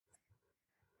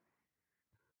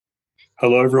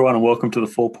Hello, everyone, and welcome to the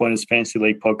Four Pointers Fantasy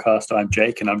League podcast. I'm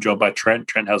Jake, and I'm joined by Trent.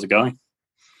 Trent, how's it going?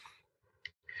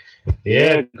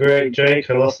 Yeah, great, Jake.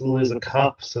 I lost to lose a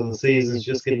cup, so the season's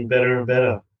just getting better and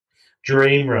better.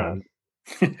 Dream run.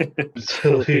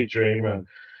 Absolute dream run.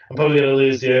 I'm probably going to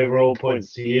lose the overall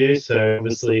points to you, so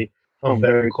obviously I'm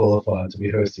very qualified to be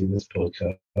hosting this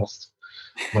podcast.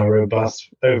 My robust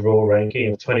overall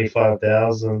ranking of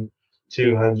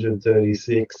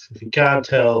 25,236. If you can't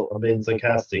tell, I'm being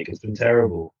sarcastic. It's been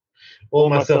terrible. All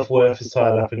my self-worth is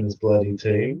tied up in this bloody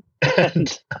team,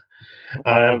 and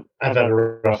I've had a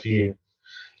rough year.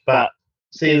 But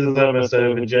season's almost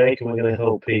over, Jake, and we're going to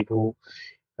help people,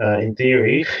 in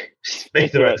theory,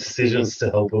 make the right decisions to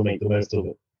help them make the most of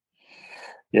it.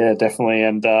 Yeah, definitely.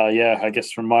 And I guess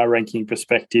from my ranking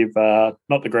perspective,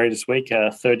 not the greatest week,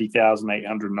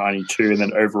 30,892, and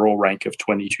then overall rank of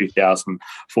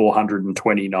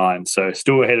 22,429. So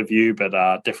still ahead of you, but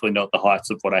definitely not the heights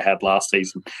of what I had last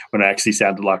season when I actually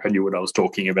sounded like I knew what I was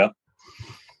talking about.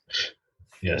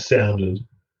 Yeah, sounded.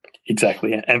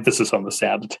 Exactly. Emphasis on the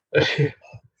sounded.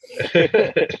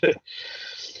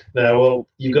 Now, well,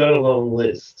 you got a long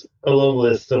list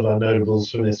of our notables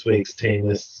from this week's team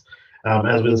lists.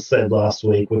 As we said last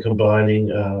week, we're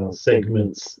combining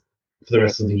segments for the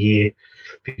rest of the year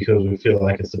because we feel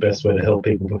like it's the best way to help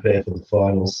people prepare for the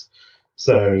finals.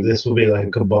 So this will be like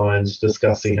a combined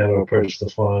discussing how to approach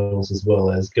the finals as well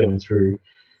as going through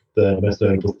the most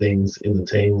notable things in the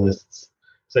team lists.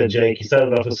 So, Jake, you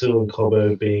started off with Sue and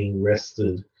Cobbo being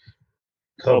rested.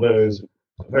 Cobbo's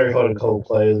a very hot and cold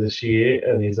player this year,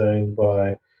 and he's owned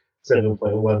by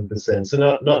 7.1%. So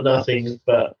not nothing,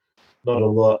 but not a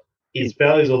lot. His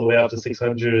value's all the way up to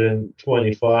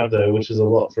 625, though, which is a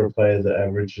lot for a player that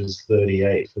averages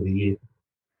 38 for the year.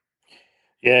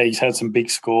 Yeah, he's had some big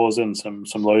scores and some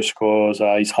low scores.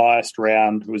 His highest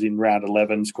round was in round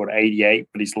 11, scored 88,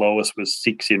 but his lowest was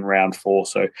 6 in round 4.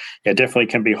 So, yeah, definitely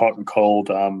can be hot and cold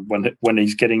when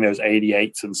he's getting those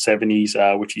 88s and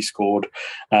 70s, which he scored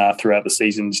throughout the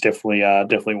season. Is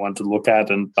definitely one to look at.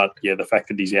 But the fact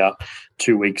that he's out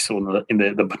 2 weeks in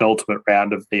the penultimate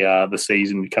round of the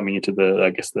season, coming into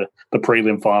the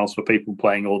prelim finals for people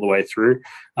playing all the way through.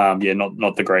 Not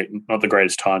the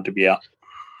greatest time to be out.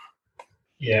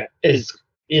 Yeah, he's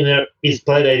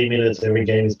played 80 minutes every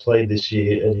game he's played this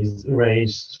year, and he's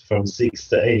ranged from 6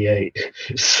 to 88.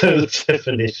 So the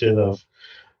definition of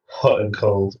hot and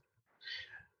cold.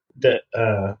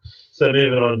 So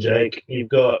moving on, Jake, you've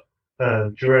got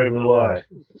Jerome Luai.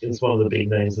 It's one of the big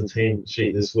names of the team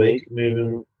sheet this week,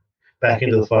 moving back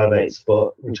into the 5'8"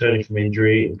 spot, returning from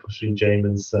injury and pushing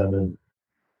Jamin Salmon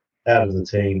out of the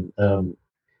team. I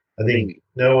think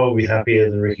no one will be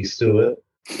happier than Ricky Stewart.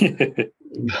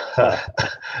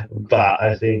 but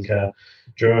I think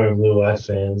Jerome Luai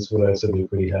fans would also be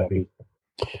pretty happy.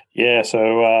 Yeah,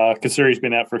 so considering he's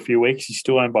been out for a few weeks, he's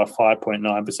still owned by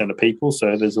 5.9% of people.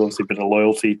 So there's obviously been a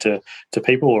loyalty to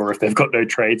people, or if they've got no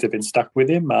trades, they've been stuck with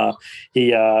him.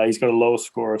 He's got a lower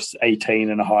score of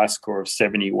 18 and a high score of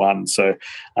 71. So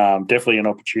definitely an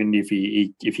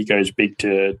opportunity if he goes big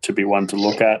to be one to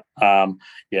look at. I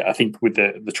think with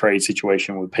the trade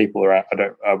situation with people are out,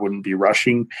 I wouldn't be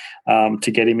rushing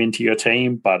to get him into your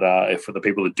team. But for the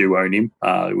people that do own him,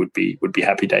 it would be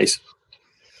happy days.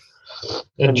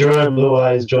 And Jerome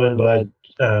Luai is joined by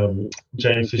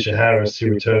James Fisher-Harris,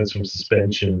 who returns from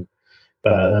suspension.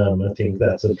 But I think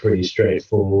that's a pretty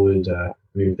straightforward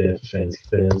move there for fantasy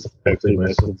fans. Hopefully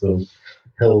most of them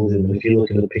held him. If you're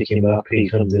looking to pick him up, he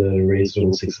comes in at a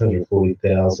reasonable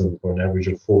 640,000 for an average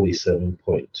of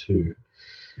 47.2.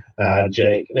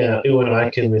 Jake, now, Ewan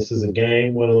Aiken misses a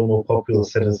game, one of the more popular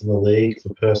centres in the league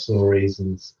for personal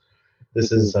reasons.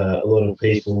 This is a lot of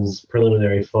people's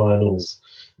preliminary finals.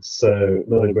 So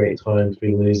not a great time to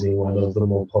be losing one of the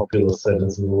more popular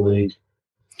centres in the league.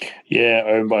 Yeah,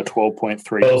 owned by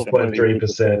 12.3%.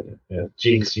 12.3%. Yeah,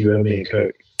 jinx, you owe me a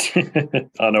Coke.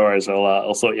 No worries.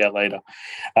 I'll sort you out later.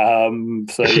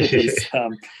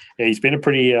 He's been a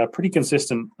pretty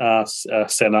consistent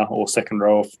centre or second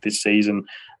row this season.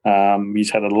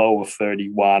 He's had a low of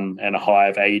 31 and a high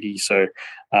of 80. So,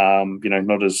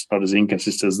 not as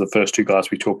inconsistent as the first two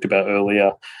guys we talked about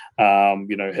earlier.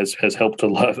 Has helped a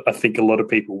lot. I think a lot of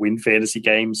people win fantasy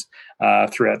games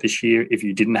throughout this year if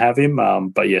you didn't have him.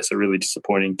 So really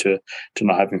disappointing to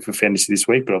not have him for fantasy this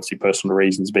week. But obviously, personal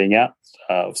reasons being out,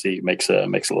 obviously it makes a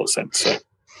lot of sense. So.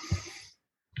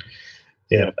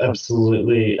 Yeah,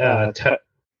 absolutely. CFI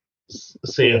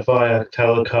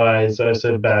Talakai is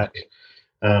also back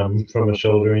from a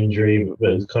shoulder injury,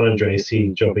 but Connor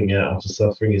Dracy dropping out after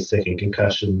suffering his second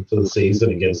concussion for the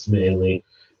season against Manly.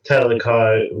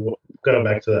 Talakai, going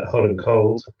back to that hot and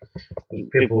cold,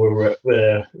 People were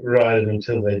riding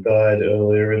until they died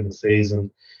earlier in the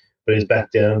season, but he's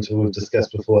back down to, we've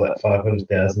discussed before, that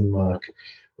 500,000 mark,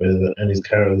 and he's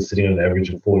currently sitting on an average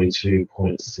of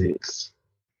 42.6.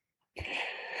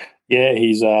 Yeah,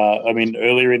 he's.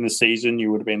 Earlier in the season,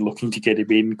 you would have been looking to get him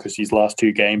in because his last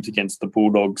two games against the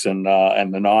Bulldogs and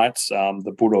the Knights.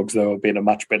 The Bulldogs, though, have been a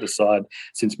much better side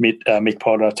since Mick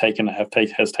Potter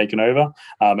has taken over,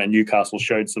 and Newcastle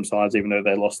showed some signs, even though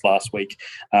they lost last week.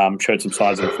 Showed some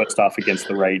signs in the first half against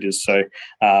the Raiders. So,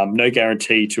 no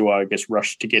guarantee to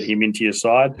rush to get him into your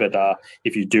side, but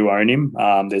if you do own him,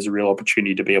 there's a real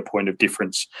opportunity to be a point of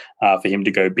difference for him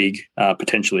to go big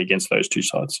potentially against those two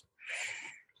sides.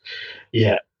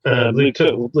 Yeah, Luke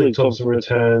Thompson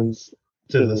returns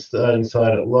to the starting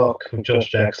side at lock, with Josh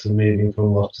Jackson moving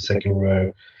from lock to second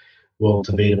row, while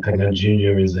Tavita Pangan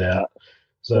Jr. is out.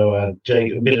 So,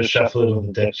 Jake, a bit of shuffling of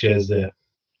the deck chairs there.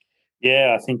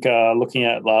 Yeah, I think looking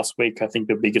at last week, I think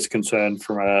the biggest concern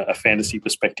from a fantasy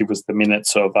perspective was the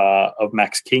minutes of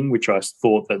Max King, which I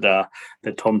thought that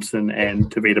Thompson and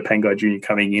Tavita Pangai Jr.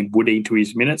 coming in would eat to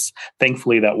his minutes.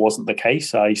 Thankfully, that wasn't the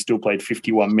case. He still played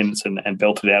 51 minutes and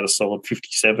belted out a solid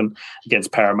 57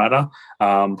 against Parramatta.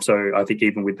 So I think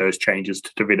even with those changes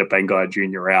to Tavita Pangai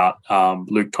Jr. out,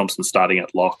 Luke Thompson starting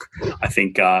at lock, I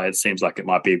think it seems like it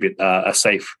might be a bit a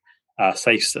safe,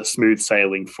 smooth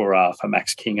sailing for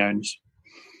Max King owners.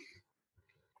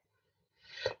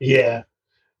 Yeah,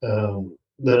 the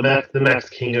Max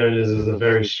King owners is a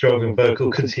very strong and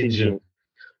vocal contingent.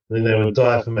 I think they would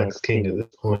die for Max King at this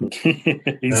point.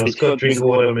 Scott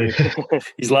Drinkwater,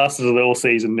 he's lasted all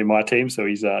season in my team, so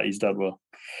he's done well.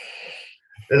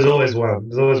 There's always one.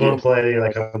 There's always one player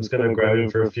like, I'm just going to grab him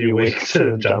for a few weeks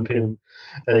and jump him,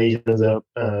 and he ends up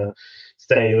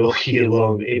staying all year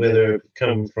long, whether it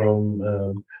come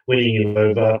from winning you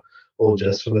over or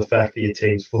just from the fact that your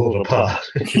team's fallen apart.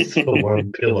 It's the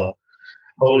one pillar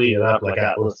holding it up like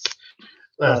Atlas.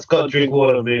 Scott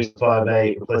Drinkwater moves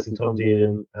 5'8", replacing Tom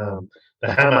Dearden.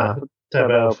 The hammer,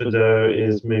 Tabal Fido,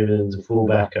 is moving into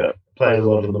fullback. Played a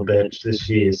lot on the bench this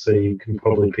year, so you can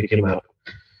probably pick him up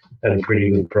at a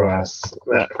pretty good price.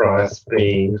 That price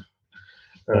being,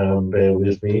 bear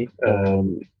with me,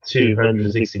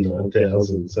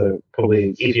 269,000. So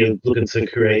probably if you're looking to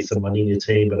create some money in your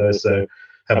team, but also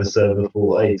have a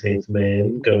serviceable 18th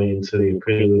man going into the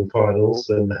prelim finals,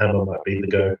 then the hammer might be the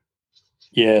go.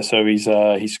 Yeah, so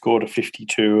he scored a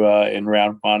 52 in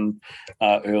round one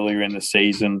earlier in the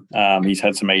season. He's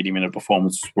had some 80-minute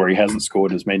performances where he hasn't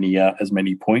scored as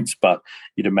many points, but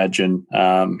you'd imagine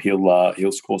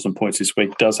he'll score some points this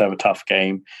week. Does have a tough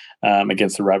game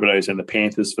against the Rabbitohs and the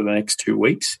Panthers for the next 2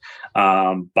 weeks.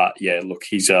 But yeah, look,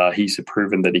 he's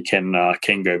proven that he can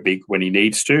go big when he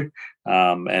needs to.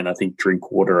 And I think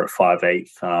Drinkwater at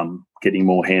 5'8", getting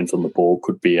more hands on the ball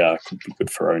could be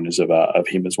good for owners of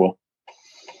him as well.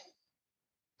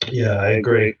 Yeah, I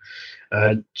agree.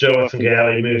 Joe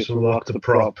Affingali moves from lock to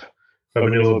prop.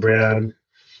 Manila Brown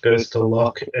goes to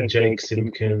lock, and Jake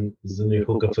Simpkin is the new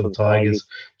hooker for the Tigers.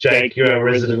 Jake, you're a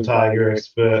resident Tiger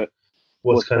expert.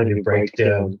 What's kind of your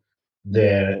breakdown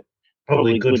there?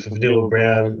 Probably good for Manila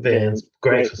Brown fans,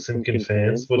 great for Simpkin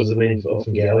fans. What does it mean for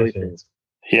Affingali fans?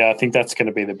 Yeah, I think that's going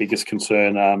to be the biggest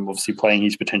concern. Obviously,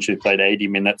 he's potentially played 80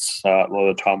 minutes a lot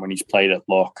of the time when he's played at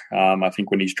lock. I think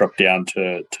when he's dropped down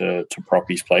to prop,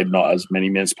 he's played not as many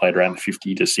minutes, played around the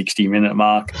 50 to 60-minute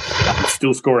mark.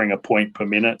 Still scoring a point per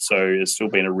minute, so it's still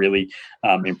been a really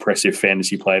impressive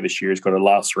fantasy player this year. He's got a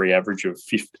last three average of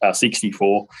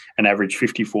 64 and average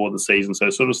 54 this season,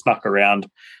 so sort of snuck around,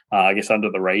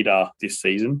 under the radar this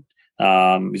season.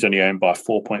 He's only owned by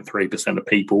 4.3% of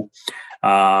people.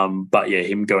 But yeah,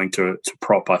 him going to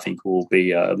prop, I think, will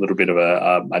be a little bit of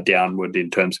a downward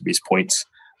in terms of his points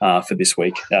for this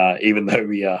week. Even though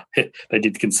they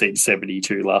did concede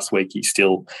 72 last week, he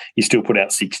still put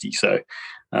out 60. So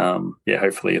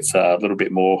hopefully it's a little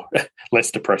bit more less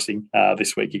depressing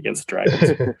this week against the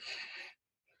Dragons.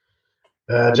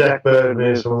 Jack Bird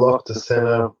moves from lock to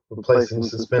centre, replacing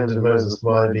suspended Moses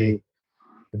Maivy.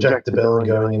 Jack DeBellin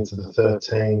going into the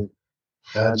 13.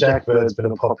 Jack Bird's been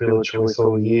a popular choice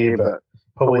all year, but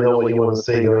probably not what you want to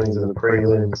see going into the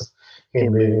prelims.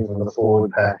 Him moving from the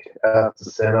forward pack out to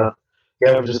centre. He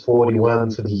averages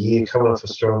 41 for the year, coming off a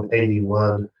strong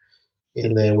 81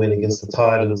 in their win against the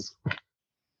Titans.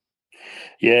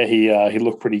 Yeah, he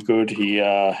looked pretty good. He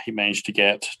managed to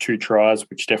get 2 tries,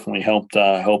 which definitely helped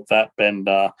that. And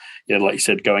yeah, like you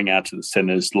said, going out to the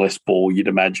centres, less ball you'd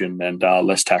imagine, and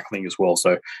less tackling as well.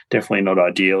 So definitely not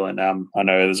ideal. And I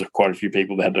know there's quite a few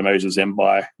people that had Moses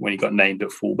Mbai when he got named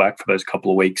at fullback for those couple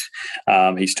of weeks.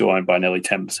 He's still owned by nearly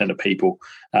 10% of people.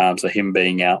 So him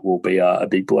being out will be a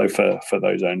big blow for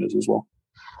those owners as well.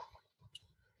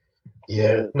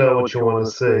 Yeah, know what you want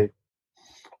to see.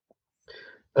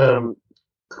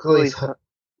 Cleese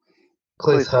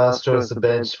Haas joins the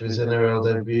bench for his NRL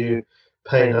debut.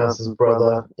 Payne Haas's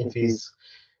brother. If he's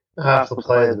half the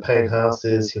player that Payne Haas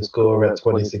is, he'll score about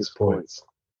 26 points.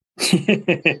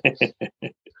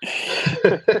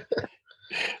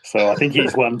 So I think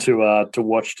he's one to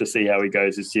watch to see how he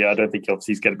goes this year. I don't think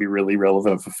obviously he's going to be really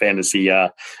relevant for fantasy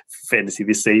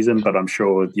this season, but I'm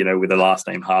sure with the last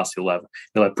name Haas, he'll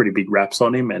have pretty big raps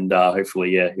on him, and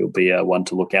hopefully he'll be one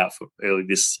to look out for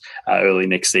early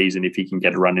next season if he can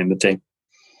get a run in the team.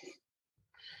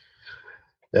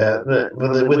 Yeah,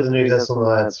 with the Newcastle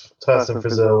Knights, Tyson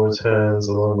Frizzell returns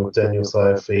along with Daniel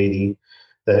Saifidi.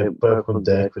 They're both on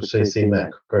deck, which they see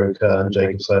Matt Croker and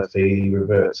Jacob Saifidi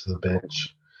revert to the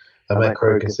bench. Matt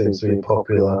Croker seems to be a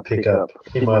popular pickup.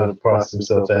 He might have priced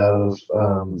himself out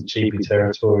of cheapy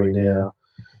territory now,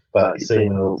 but you see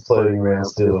him floating around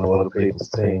still in a lot of people's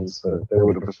teams. So they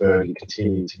would have preferred he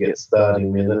continued to get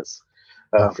starting minutes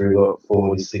after he got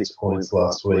 46 points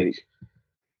last week.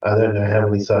 I don't know how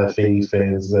many Saifidi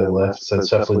fans there are left, so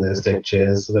shuffling those deck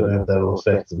chairs, I don't know if that will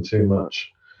affect them too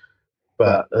much.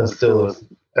 But there's still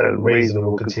a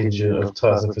reasonable contingent of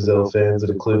Tyson Frizzell fans that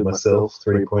include myself,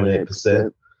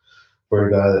 3.8%, for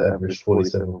a guy that averaged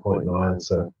 47.9.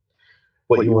 So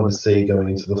what you want to see going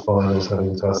into the finals,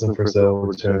 having Tyson Frizzell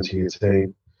return to your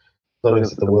team. Not going to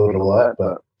set the world alight,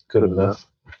 but good enough.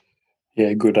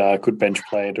 Yeah, good bench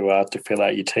player to fill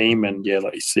out your team, and yeah,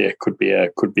 like you see, it could be a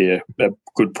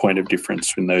good point of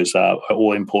difference in those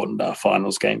all important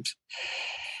finals games.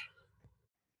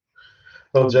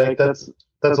 Well, Jake, that's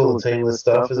all the team list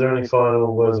stuff. Is there any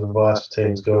final words of advice for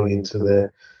teams going into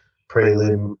their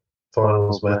prelim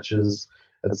finals matches?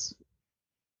 This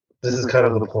is kind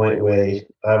of the point where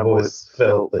I've always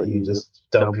felt that you just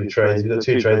dump your trades. You've got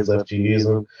 2 trades left, you use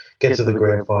them, get to the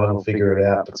grand final, figure it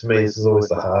out. But to me, this is always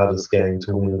the hardest game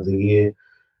to win of the year.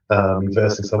 You're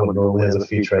versing someone who normally has a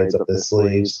few trades up their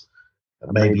sleeves.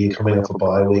 Maybe you're coming off a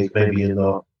bye week, maybe you're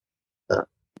not.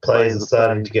 Players are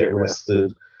starting to get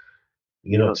rested.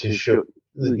 You're not too sure.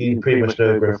 You pretty much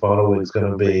know grand final week is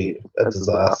going to be a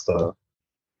disaster.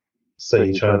 So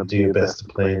you're trying to do your best to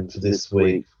plan for this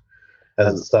week.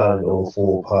 As it's starting to all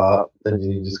fall apart, then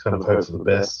you just kind of hope for the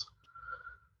best.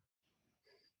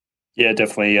 Yeah,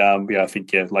 definitely. I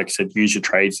think like I said, use your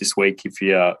trades this week if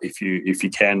you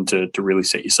can to really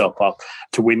set yourself up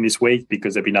to win this week,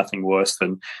 because there'd be nothing worse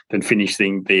than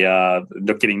finishing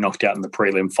not getting knocked out in the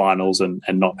prelim finals and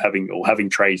not having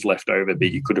trades left over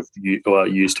that you could have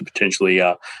used to potentially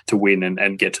to win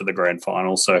and get to the grand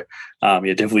final. So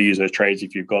definitely use those trades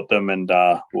if you've got them, and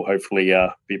we'll hopefully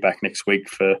be back next week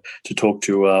to talk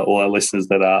to all our listeners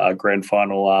that are grand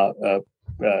final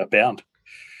bound.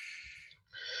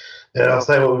 And I'll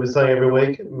say what we've been saying every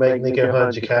week: make Nico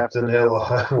Hunt your captain, hell or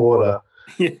high water.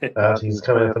 Yeah. He's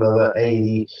coming up another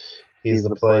 80. He's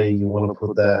the player you want to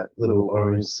put that little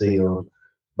orange C on.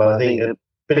 But I think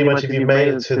pretty much if you made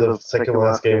it to the second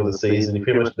last game of the season, you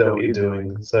pretty much know what you're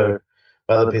doing. So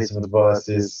my other piece of advice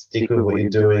is stick with what you're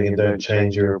doing and don't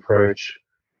change your approach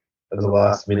at the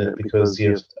last minute because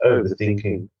you're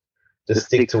overthinking. Just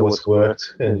stick to what's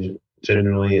worked, and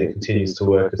generally it continues to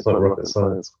work. It's not rocket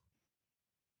science.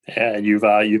 Yeah, you've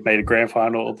made a grand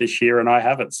final this year, and I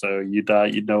haven't, so you'd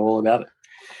know all about it.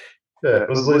 Yeah, it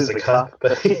was lose the cup,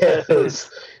 but yeah, it was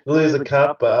lose the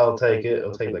cup, but I'll take it.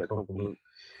 I'll take that compliment.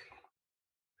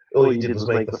 All you did was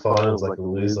make the finals like a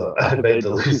loser. I made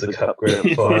the loser cup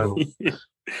grand final.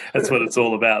 That's what it's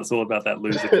all about. It's all about that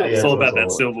loser cup. It's all about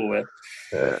that silverware.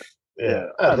 Yeah.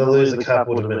 The loser cup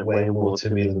would have meant way more to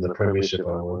me than the premiership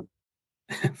I won.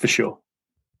 For sure.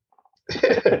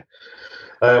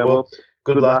 Well,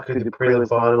 good luck with your prelim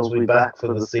finals. We'll be back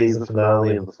for the season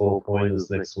finale and the 4 pointers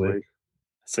next week.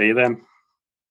 See you then.